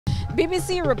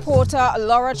BBC reporter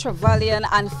Laura Trevelyan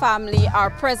and family are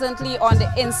presently on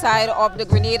the inside of the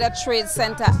Grenada Trade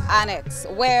Centre Annex,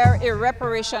 where a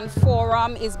reparation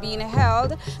forum is being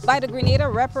held by the Grenada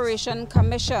Reparation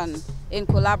Commission in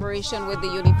collaboration with the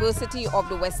University of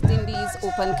the West Indies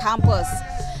Open Campus.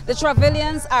 The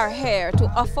Trevelyans are here to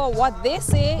offer what they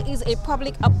say is a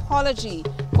public apology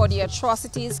for the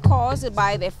atrocities caused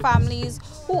by their families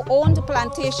who owned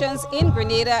plantations in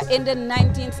Grenada in the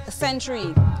 19th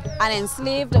century and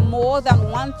enslaved more than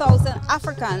 1,000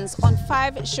 Africans on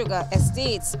 5 sugar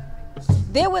estates.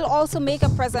 They will also make a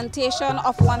presentation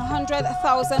of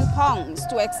 £100,000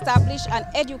 to establish an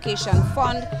education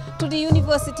fund to the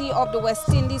University of the West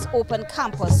Indies Open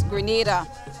Campus, Grenada.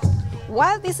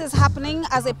 While this is happening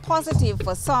as a positive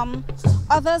for some,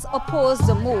 others oppose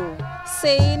the move,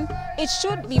 saying it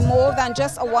should be more than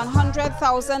just a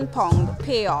 £100,000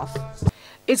 payoff.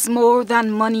 It's more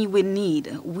than money we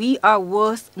need. We are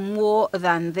worth more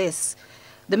than this.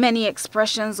 The many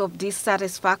expressions of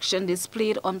dissatisfaction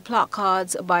displayed on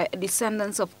placards by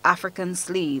descendants of African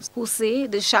slaves who say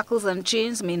the shackles and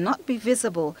chains may not be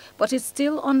visible, but it's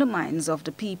still on the minds of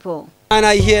the people. And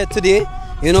I here today,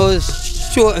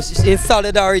 show in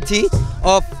solidarity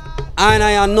of I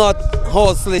am not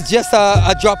horseless, just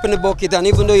a drop in the bucket, and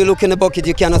even though you look in the bucket,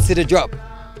 you cannot see the drop.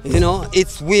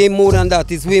 It's way more than that.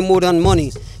 It's way more than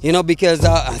money. Because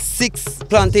 6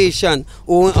 plantation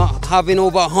having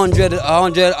over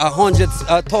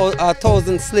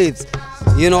 1,000 slaves,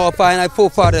 of our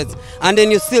forefathers, and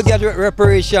then you still get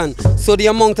reparation. So the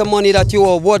amount of money that you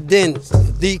owe, what then?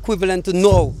 The equivalent to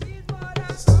now.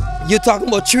 You're talking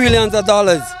about trillions of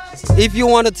dollars. If you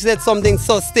want to set something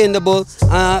sustainable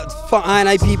for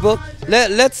INI people,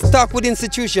 let's start with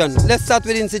institution. Let's start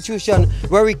with institution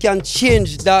where we can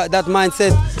change that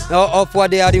mindset of what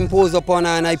they had imposed upon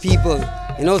INI people.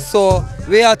 So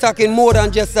we are talking more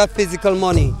than just that physical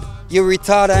money. You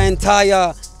retard an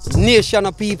entire nation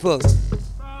of people.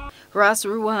 Ras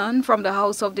Ruan from the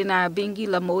House of the Nyabingi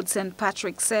Lamode St.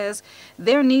 Patrick says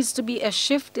there needs to be a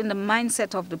shift in the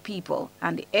mindset of the people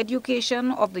and the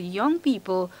education of the young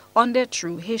people on their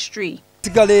true history.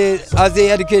 Basically, as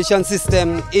the education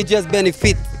system, it just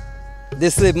benefits the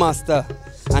slave master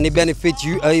and it benefits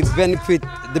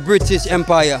the British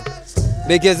Empire.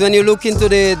 Because when you look into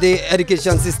the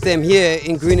education system here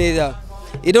in Grenada,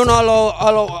 it don't allow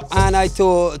INI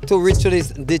to reach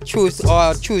the truth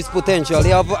potential. They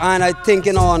have INI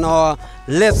thinking on our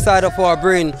left side of our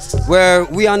brain where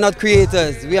we are not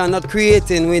creators. We are not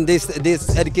creating in this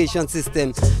education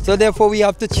system. So therefore we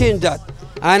have to change that.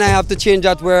 And I have to change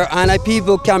that where INI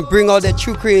people can bring out their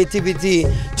true creativity,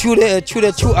 through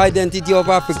the true identity of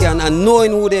African, and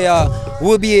knowing who they are,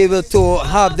 will be able to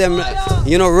have them,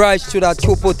 rise to that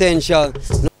true potential.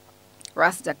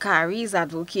 Rastakari is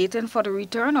advocating for the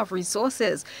return of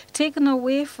resources taken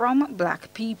away from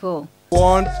black people. We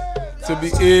want to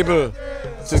be able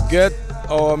to get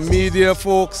our media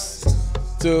folks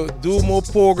to do more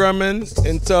programming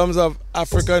in terms of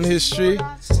African history,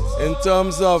 in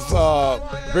terms of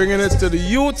bringing it to the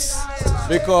youths,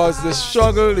 because the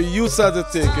struggle the youths have to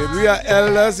take it. We are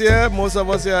elders here, most of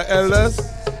us here are elders,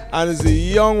 and it's the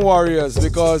young warriors,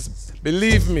 because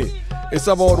believe me, it's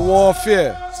about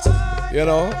warfare.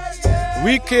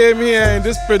 We came here in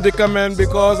this predicament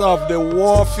because of the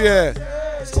warfare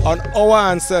on our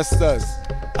ancestors.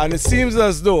 And it seems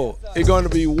as though it's going to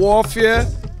be warfare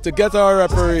to get our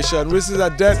reparation, which is a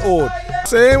debt owed.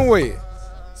 Same way,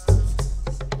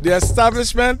 the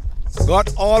establishment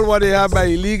got all what they have by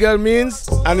illegal means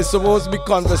and it's supposed to be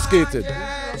confiscated.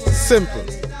 Simple.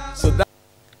 So that.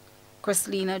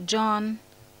 Christina John,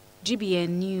 GBN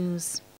News.